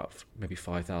only been about maybe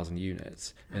 5,000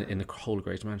 units in the whole of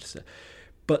Greater Manchester.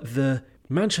 But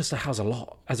Manchester has a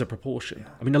lot as a proportion.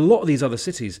 I mean, a lot of these other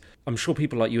cities, I'm sure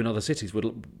people like you in other cities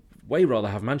would way rather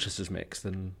have Manchester's mix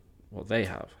than what they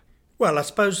have. Well, I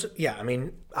suppose, I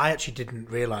mean, I actually didn't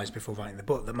realise before writing the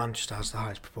book that Manchester has the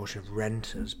highest proportion of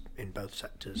renters in both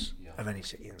sectors of any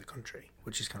city in the country,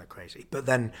 which is kind of crazy. But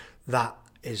then that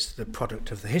is the product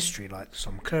of the history, like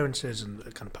some clearances and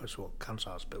the kind of post-war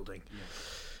council house building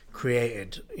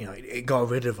created, it got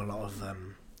rid of a lot of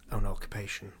own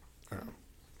occupation,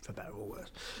 for better or worse.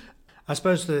 I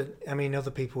suppose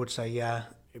other people would say,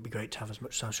 it'd be great to have as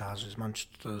much social housing as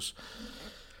Manchester does,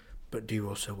 but do you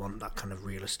also want that kind of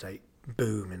real estate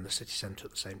boom in the city centre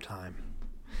at the same time?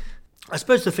 I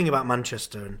suppose the thing about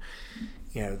Manchester,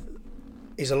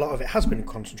 is a lot of it has been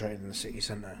concentrated in the city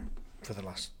centre for the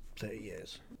last 30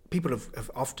 years. People have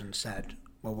often said,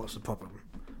 well, what's the problem?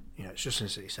 It's just in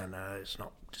the city centre, it's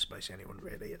not displacing anyone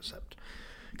really, except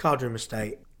Cardroom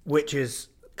Estate, which is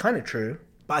kind of true.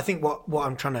 But I think what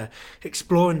I'm trying to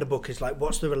explore in the book is like,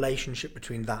 what's the relationship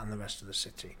between that and the rest of the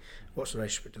city? What's the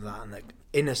relationship between that and the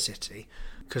inner city?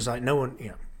 Because like no one,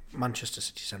 Manchester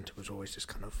city centre was always this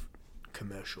kind of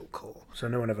commercial core. So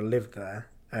no one ever lived there.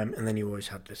 And then you always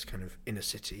had this kind of inner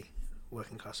city,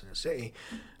 working class inner city.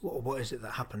 What is it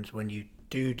that happens when you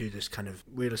do this kind of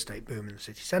real estate boom in the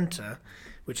city centre,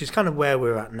 which is kind of where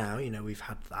we're at now? We've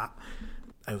had that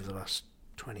over the last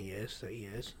 20 years, 30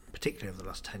 years, particularly over the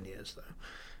last 10 years though.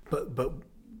 But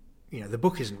the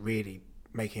book isn't really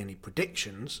making any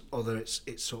predictions, although it's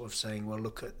sort of saying, well,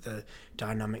 look at the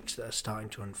dynamics that are starting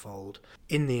to unfold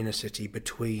in the inner city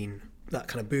between that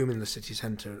kind of boom in the city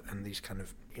centre and these kind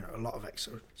of, a lot of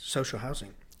social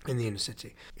housing in the inner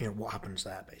city. What happens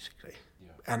there, basically.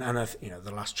 Yeah. And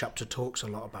the last chapter talks a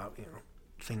lot about,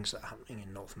 things that are happening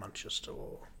in North Manchester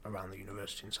or around the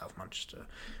university in South Manchester,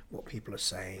 what people are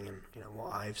saying and,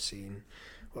 what I've seen,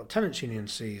 what tenants union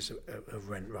sees of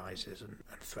rent rises and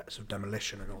threats of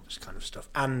demolition and all this kind of stuff.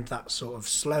 And that sort of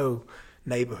slow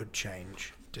neighbourhood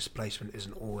change. Displacement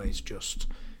isn't always just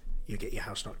you get your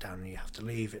house knocked down and you have to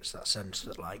leave. It's that sense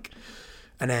that like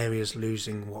an area's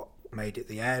losing what made it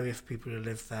the area for people who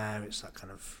live there. It's that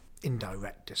kind of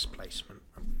indirect displacement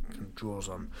and kind of draws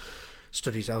on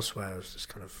studies elsewhere as this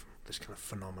kind of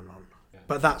phenomenon. Yeah.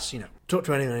 But that's, talk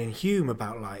to anyone in Hume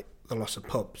about like the loss of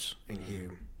pubs in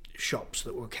Hume, shops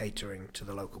that were catering to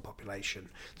the local population,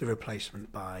 the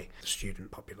replacement by the student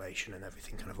population and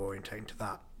everything kind of orientating to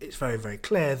that. It's very, very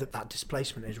clear that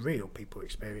displacement is real. People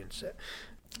experience it.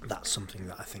 That's something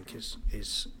that I think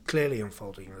is clearly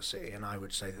unfolding in the city, and I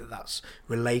would say that that's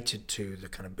related to the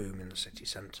kind of boom in the city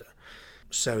centre.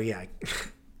 So yeah,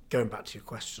 going back to your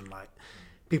question, like,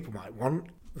 people might want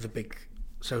the big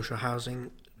social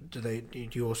housing. Do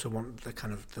you also want the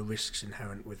kind of the risks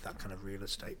inherent with that kind of real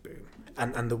estate boom,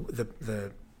 and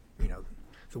the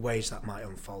ways that might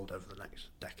unfold over the next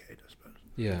decade, I suppose.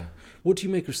 Yeah. What do you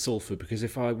make of Salford? Because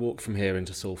if I walk from here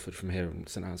into Salford, from here in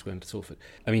St Anne's Square into Salford,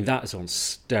 I mean, that is on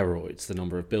steroids, the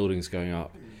number of buildings going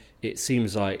up. It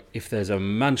seems like if there's a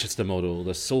Manchester model,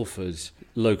 the Salford's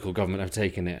local government have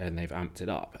taken it and they've amped it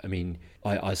up. I mean,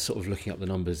 I was sort of looking up the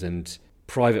numbers, and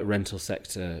private rental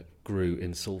sector grew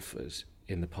in Salford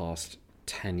in the past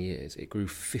 10 years. It grew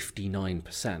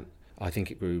 59%. I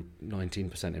think it grew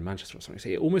 19% in Manchester or something. So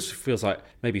it almost feels like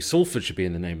maybe Salford should be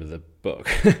in the name of the book.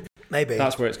 Maybe.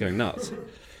 That's where it's going nuts.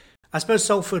 I suppose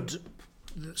Salford's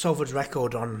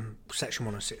record on Section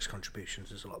 106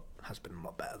 contributions has been a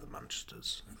lot better than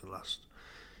Manchester's over the last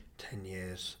 10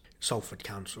 years. Salford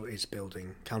Council is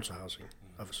building council housing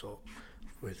of a sort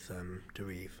with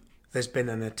Derive. There's been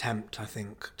an attempt, I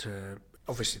think, to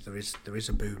obviously there is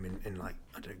a boom in like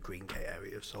I don't know, Greengate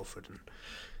area of Salford and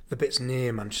the bits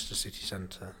near Manchester city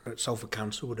centre. But Salford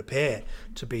Council would appear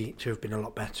to have been a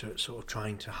lot better at sort of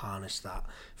trying to harness that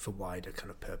for wider kind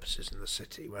of purposes in the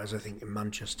city. Whereas I think in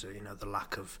Manchester, the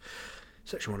lack of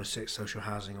Section 106, social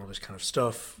housing, all this kind of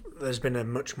stuff, there's been a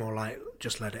much more like,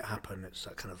 just let it happen. It's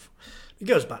that kind of, it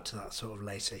goes back to that sort of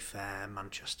laissez-faire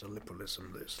Manchester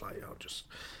liberalism that's like,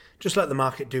 just let the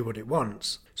market do what it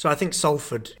wants. So I think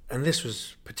Salford, and this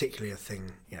was particularly a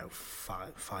thing,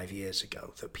 5 years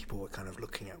ago, that people were kind of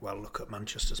looking at, well, look at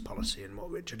Manchester's policy and what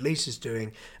Richard Leese is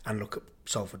doing, and look at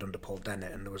Salford under Paul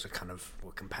Dennett, and there was a kind of,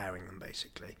 we're comparing them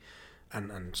basically.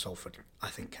 And Salford, I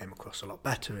think, came across a lot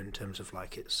better in terms of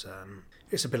like its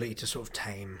ability to sort of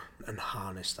tame and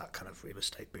harness that kind of real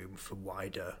estate boom for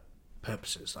wider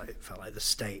purposes. Like it felt like the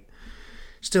state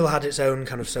still had its own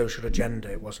kind of social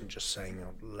agenda. It wasn't just saying,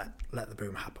 let the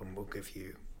boom happen, we'll give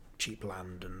you cheap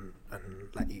land and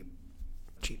let you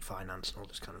cheap finance and all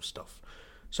this kind of stuff.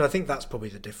 So I think that's probably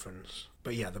the difference.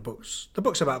 But yeah, the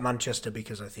book's about Manchester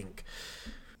because I think,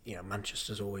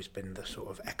 Manchester's always been the sort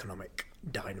of economic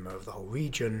dynamo of the whole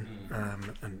region,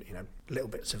 and little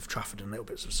bits of Trafford and little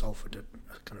bits of Salford are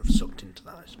kind of sucked into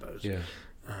that, I suppose. Yeah.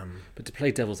 But to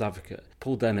play devil's advocate,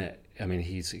 Paul Dennett,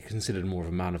 he's considered more of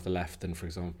a man of the left than, for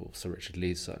example, Sir Richard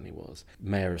Leese certainly was.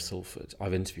 Mayor of Salford,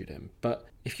 I've interviewed him. But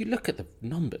if you look at the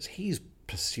numbers, he's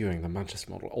pursuing the Manchester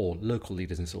model, or local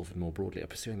leaders in Salford more broadly are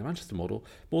pursuing the Manchester model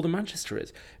more than Manchester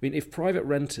is. If private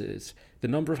renters, the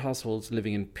number of households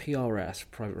living in PRS,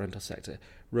 private rental sector,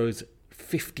 rose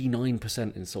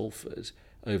 59% in Salford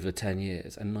over 10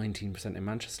 years and 19% in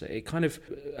Manchester. It kind of,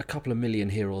 a couple of million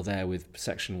here or there with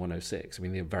Section 106.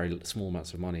 They're very small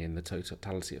amounts of money in the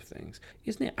totality of things.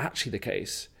 Isn't it actually the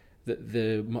case that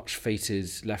the much feted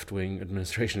left-wing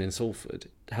administration in Salford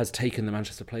has taken the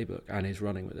Manchester playbook and is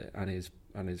running with it and is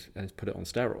put it on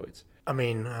steroids?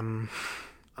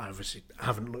 I obviously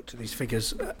haven't looked at these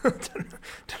figures.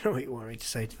 don't know what you want me to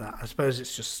say to that. I suppose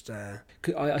it's just...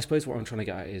 I suppose what I'm trying to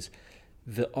get at is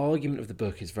the argument of the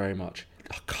book is very much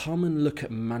come and look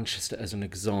at Manchester as an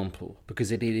example,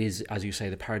 because it is, as you say,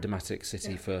 the paradigmatic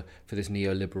city for this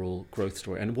neoliberal growth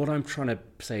story. And what I'm trying to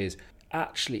say is,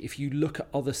 actually, if you look at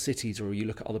other cities or you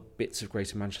look at other bits of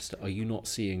Greater Manchester, are you not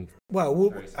seeing...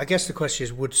 Well, I guess the question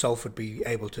is, would Salford be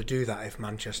able to do that if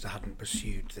Manchester hadn't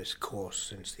pursued this course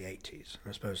since the 80s?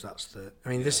 I suppose that's the...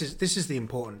 this is the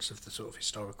importance of the sort of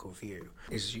historical view,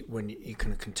 is when you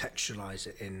kind of contextualise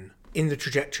it in the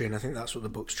trajectory, and I think that's what the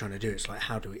book's trying to do. It's like,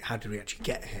 how do we actually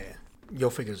get here?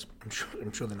 Your figures,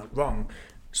 I'm sure they're not wrong.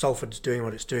 Salford's doing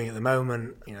what it's doing at the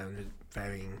moment,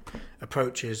 varying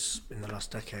approaches in the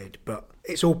last decade, but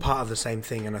it's all part of the same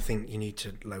thing, and I think you need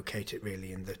to locate it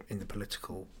really in the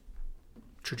political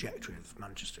trajectory of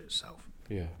Manchester itself.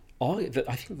 Yeah. I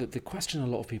think that the question a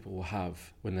lot of people will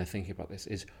have when they're thinking about this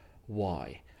is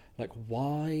why? Like,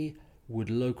 why would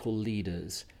local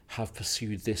leaders have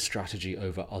pursued this strategy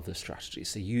over other strategies?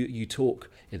 So you talk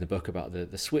in the book about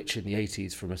the switch in the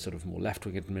 80s from a sort of more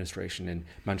left-wing administration in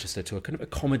Manchester to a kind of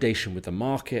accommodation with the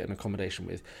market and accommodation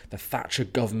with the Thatcher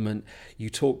government. You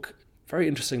talk very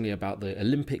interestingly about the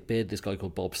Olympic bid, this guy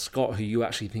called Bob Scott, who you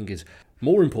actually think is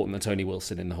more important than Tony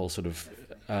Wilson in the whole sort of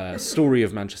story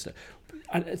of Manchester.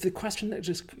 And the question that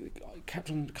just kept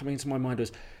on coming into my mind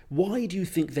was, why do you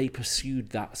think they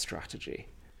pursued that strategy?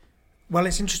 Well,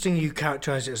 it's interesting you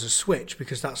characterise it as a switch,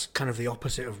 because that's kind of the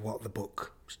opposite of what the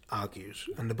book argues.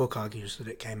 And the book argues that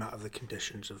it came out of the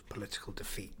conditions of political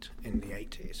defeat in the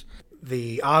 80s.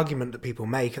 The argument that people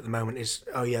make at the moment is,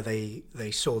 oh yeah,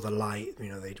 they saw the light,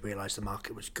 they'd realised the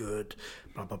market was good,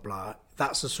 blah, blah, blah.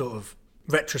 That's a sort of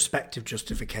retrospective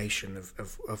justification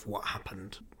of what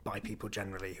happened by people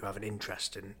generally who have an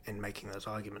interest in making those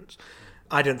arguments.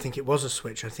 I don't think it was a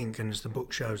switch. I think, and as the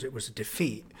book shows, it was a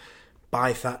defeat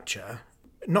by Thatcher,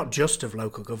 not just of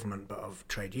local government, but of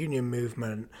trade union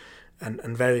movement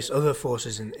and various other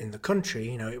forces in the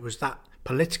country. It was that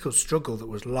political struggle that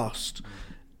was lost,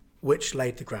 which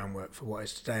laid the groundwork for what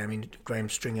is today. Graham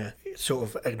Stringer sort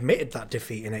of admitted that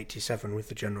defeat in 87 with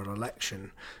the general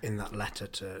election in that letter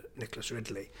to Nicholas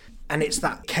Ridley. And it's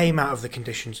that came out of the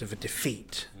conditions of a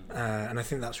defeat. And I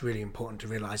think that's really important to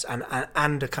realise, and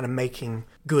a kind of making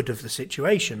good of the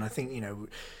situation. I think,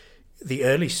 the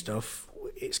early stuff,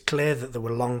 it's clear that there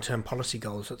were long-term policy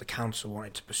goals that the council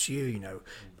wanted to pursue,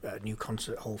 a new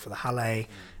concert hall for the Halle,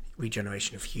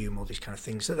 regeneration of Hume, all these kind of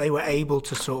things, that they were able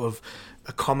to sort of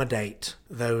accommodate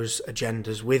those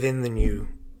agendas within the new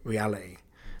reality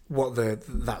what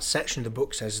that section of the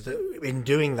book says, that in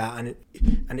doing that,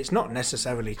 and it's not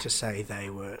necessarily to say they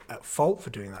were at fault for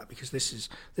doing that, because this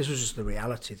was just the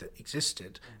reality that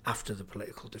existed after the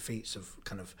political defeats of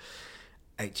kind of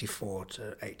 84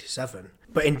 to 87.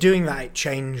 But in doing that, it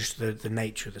changed the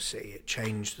nature of the city. It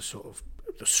changed the sort of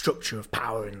the structure of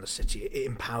power in the city. It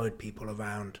empowered people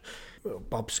around. Well,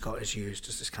 Bob Scott is used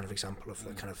as this kind of example of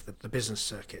the kind of the business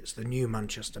circuits, the new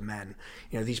Manchester men.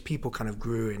 These people kind of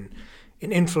grew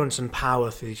in influence and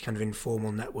power through these kind of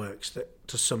informal networks that,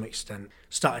 to some extent,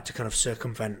 started to kind of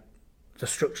circumvent the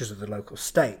structures of the local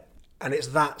state. And it's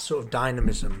that sort of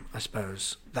dynamism, I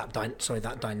suppose, that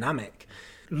dynamic.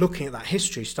 Looking at that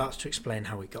history starts to explain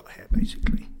how we got here,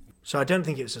 basically. So I don't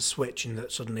think it was a switch in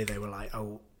that suddenly they were like,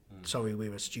 oh, sorry, we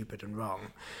were stupid and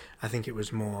wrong. I think it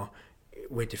was more,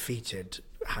 we're defeated,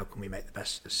 how can we make the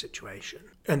best of the situation?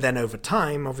 And then over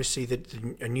time, obviously,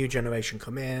 a new generation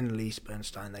come in, Lee,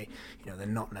 Bernstein, they're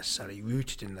not necessarily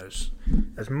rooted in those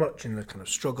as much in the kind of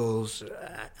struggles,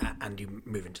 and you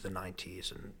move into the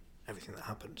 90s and everything that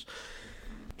happens.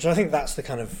 So I think that's the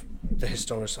kind of the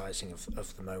historicising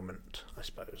of the moment, I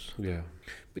suppose. Yeah.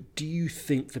 But do you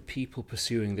think the people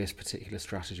pursuing this particular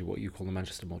strategy, what you call the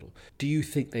Manchester model, do you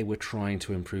think they were trying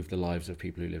to improve the lives of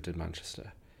people who lived in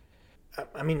Manchester?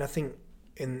 I mean, I think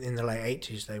in the late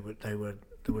 80s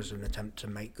there was an attempt to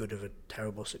make good of a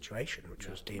terrible situation, which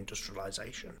was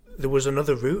deindustrialisation. There was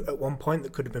another route at one point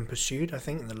that could have been pursued, I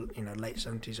think, in the late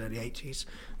 70s, early 80s.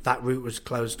 That route was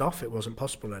closed off. It wasn't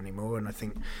possible anymore, and I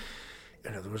think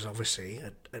there was obviously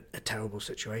a terrible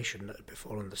situation that had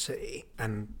befallen the city,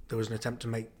 and there was an attempt to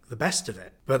make the best of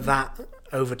it. But that,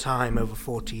 over time, over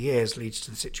 40 years, leads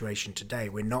to the situation today.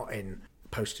 We're not in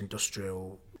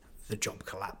post-industrial, the job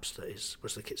collapse that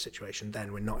was the situation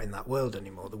then. We're not in that world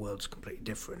anymore. The world's completely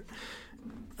different.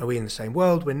 Are we in the same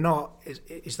world? We're not.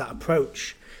 Is that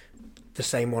approach the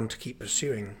same one to keep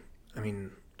pursuing? I mean,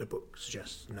 the book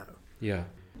suggests no. Yeah.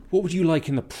 What would you like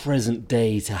in the present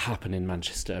day to happen in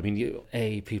Manchester? I mean,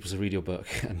 people to read your book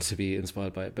and to be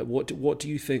inspired by it, but what do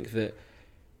you think that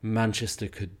Manchester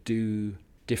could do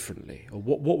differently? Or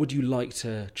what would you like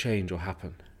to change or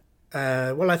happen?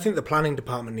 Well, I think the planning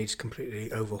department needs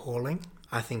completely overhauling.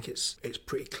 I think it's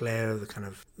pretty clear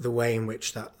the way in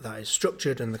which that is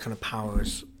structured and the kind of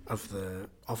powers of the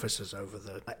officers over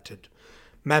the elected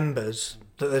members,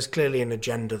 that there's clearly an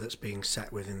agenda that's being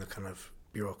set within the kind of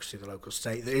bureaucracy of the local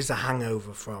state. There is a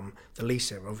hangover from the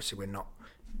Lease era. Obviously,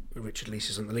 Richard Lease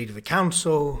isn't the leader of the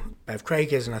council. Bev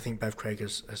Craig is, and I think Bev Craig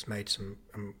has made some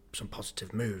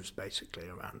positive moves, basically,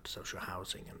 around social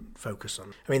housing and focus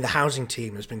on... I mean, the housing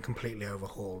team has been completely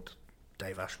overhauled.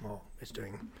 Dave Ashmore is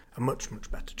doing a much,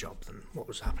 much better job than what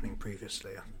was happening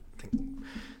previously. I think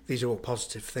these are all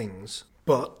positive things.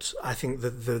 But I think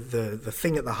the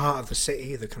thing at the heart of the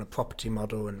city, the kind of property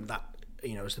model, and that,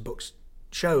 as the book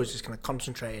shows, is kind of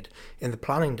concentrated in the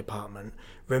planning department,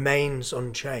 remains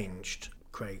unchanged.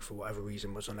 Craig, for whatever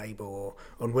reason, was unable or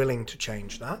unwilling to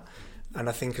change that. And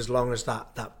I think as long as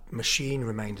that machine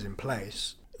remains in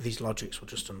place, these logics will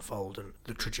just unfold and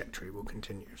the trajectory will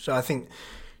continue. So I think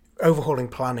overhauling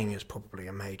planning is probably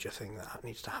a major thing that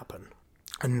needs to happen,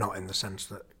 and not in the sense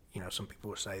that, some people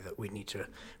will say that we need to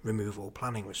remove all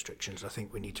planning restrictions. I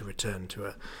think we need to return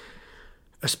to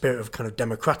a spirit of kind of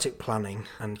democratic planning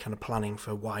and kind of planning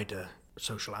for wider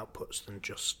social outputs than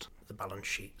just the balance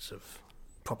sheets of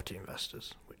property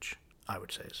investors, which I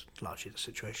would say is largely the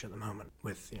situation at the moment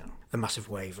with the massive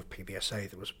wave of PBSA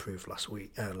that was approved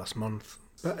last month.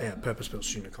 But yeah, purpose-built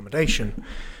student accommodation,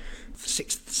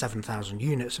 7,000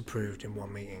 units approved in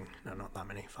one meeting. No, not that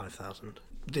many, 5,000.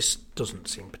 This doesn't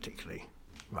seem particularly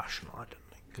rational, I don't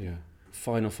think. Yeah.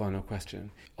 Final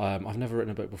question. I've never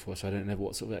written a book before, so I don't know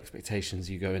what sort of expectations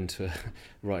you go into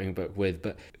writing a book with,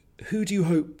 but who do you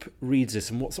hope reads this,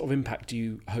 and what sort of impact do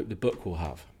you hope the book will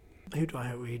have? Who do I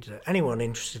hope reads it? Anyone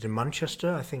interested in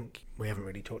Manchester. I think we haven't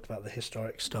really talked about the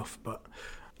historic stuff, but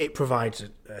it provides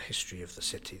a history of the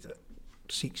city that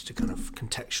seeks to kind of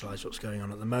contextualise what's going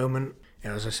on at the moment.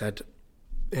 As I said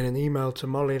in an email to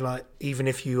Molly, even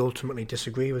if you ultimately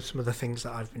disagree with some of the things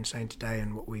that I've been saying today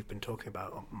and what we've been talking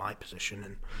about on my position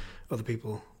and other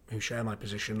people who share my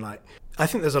position, I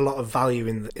think there's a lot of value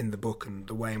in the book and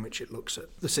the way in which it looks at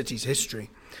the city's history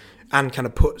and kind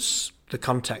of puts the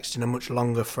context in a much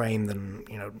longer frame than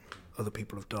other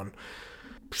people have done.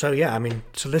 So yeah, I mean,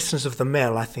 to listeners of The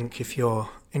Mill, I think if you're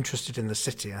interested in the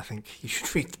city, I think you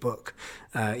should read the book,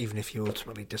 even if you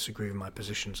ultimately disagree with my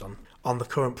positions on the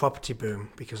current property boom,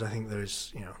 because I think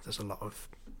there's a lot of...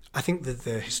 I think that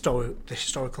the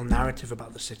historical narrative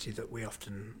about the city that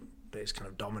is kind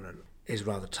of dominant is a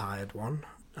rather tired one,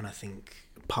 and I think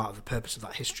part of the purpose of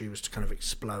that history was to kind of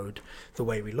explode the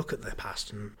way we look at the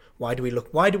past, and why do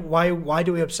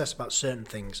we obsess about certain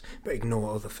things but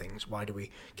ignore other things? Why do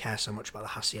we care so much about the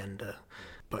Hacienda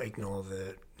but ignore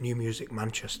the New Music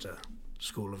Manchester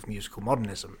school of musical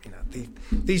modernism?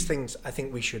 These things I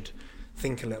think we should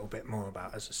think a little bit more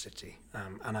about as a city,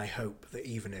 and I hope that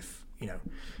even if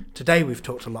today we've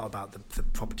talked a lot about the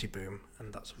property boom,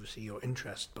 and that's obviously your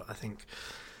interest, but I think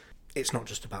it's not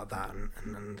just about that,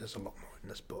 and there's a lot more in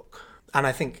this book. And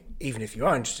I think even if you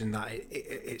are interested in that,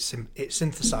 it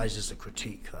synthesises a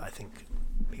critique that I think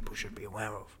people should be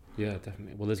aware of. Yeah,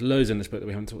 definitely. Well, there's loads in this book that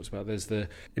we haven't talked about. There's the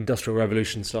Industrial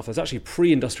Revolution stuff. There's actually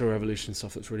pre-Industrial Revolution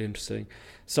stuff that's really interesting.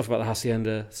 Stuff about the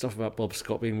Hacienda, stuff about Bob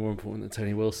Scott being more important than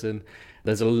Tony Wilson.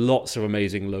 There's lots of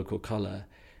amazing local colour.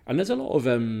 And there's a lot of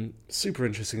super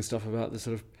interesting stuff about the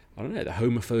sort of, I don't know, the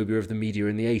homophobia of the media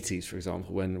in the 80s, for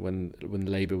example, when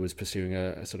Labour was pursuing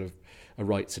a sort of a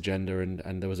rights agenda,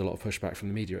 and there was a lot of pushback from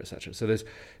the media, etc. So there's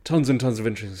tons and tons of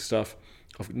interesting stuff.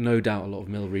 I've no doubt a lot of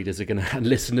Mill readers are going to, and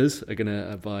listeners are going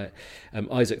to buy it.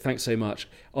 Isaac, thanks so much.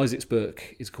 Isaac's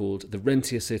book is called The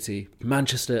Rentier City,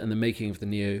 Manchester and the Making of the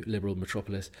Neoliberal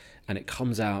Metropolis, and it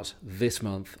comes out this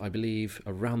month, I believe,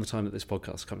 around the time that this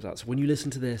podcast comes out. So when you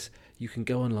listen to this, you can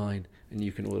go online and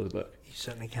you can order the book. You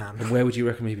certainly can. And where would you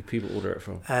recommend people order it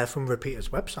from? From Repeater's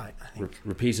website, I think.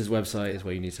 Repeater's website is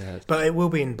where you need to head. But it will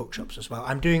be in bookshops as well.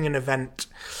 I'm doing an event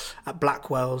at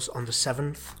Blackwell's on the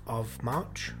 7th of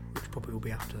March, which probably will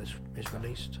be after this is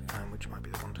released, which might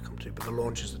be the one to come to. But the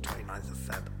launch is the 29th of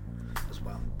Feb as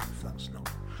well, if that's not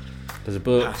There's a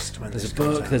book,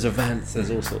 there's events,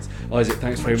 there's all sorts. Isaac,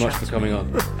 thanks very much for coming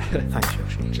on. Thanks,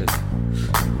 Yoshi.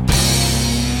 Cheers.